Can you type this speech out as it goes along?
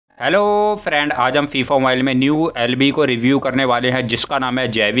Hello friend, आज हम FIFA mobile में न्यू एलबी को रिव्यू करने वाले हैं जिसका नाम है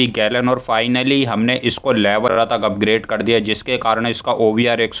जेवी गैलन। और फाइनली हमने इसको लेवल तक अपग्रेड कर दिया जिसके कारण इसका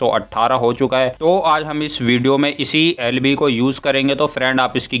OVR 118 हो चुका है। तो आज हम इस वीडियो में इसी एलबी को यूज़ करेंगे। तो फ्रेंड,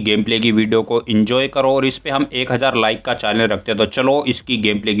 आप इसकी गेम प्ले की वीडियो को एंजॉय करो और इस पर हम 1000 लाइक का चैनल रखते हैं। तो चलो इसकी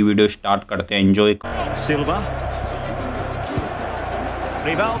गेम प्ले की वीडियो स्टार्ट करते हैं। Enjoy.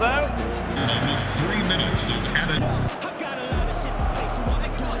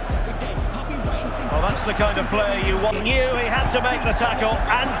 Well, that's the kind of player you want. Knew he had to make the tackle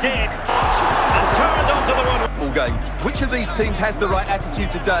and did, and turned onto the run. All game. Which of these teams has the right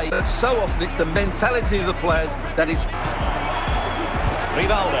attitude today? So often it's the mentality of the players that is.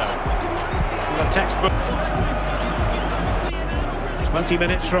 Rivaldo, the textbook. 20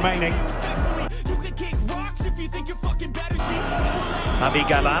 minutes remaining. Javi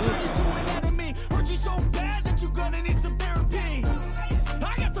Galan.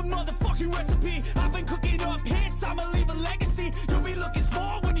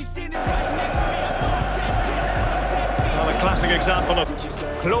 Well, a classic example of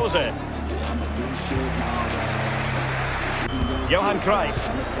close it. Johan Cruyff.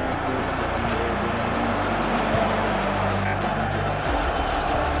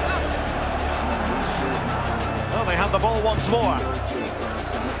 Well, they have the ball once more.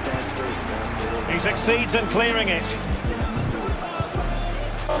 He succeeds in clearing it.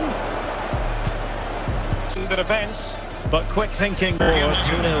 The defence, but quick thinking.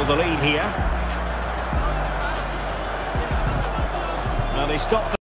 2-0 the lead here. Now they stop.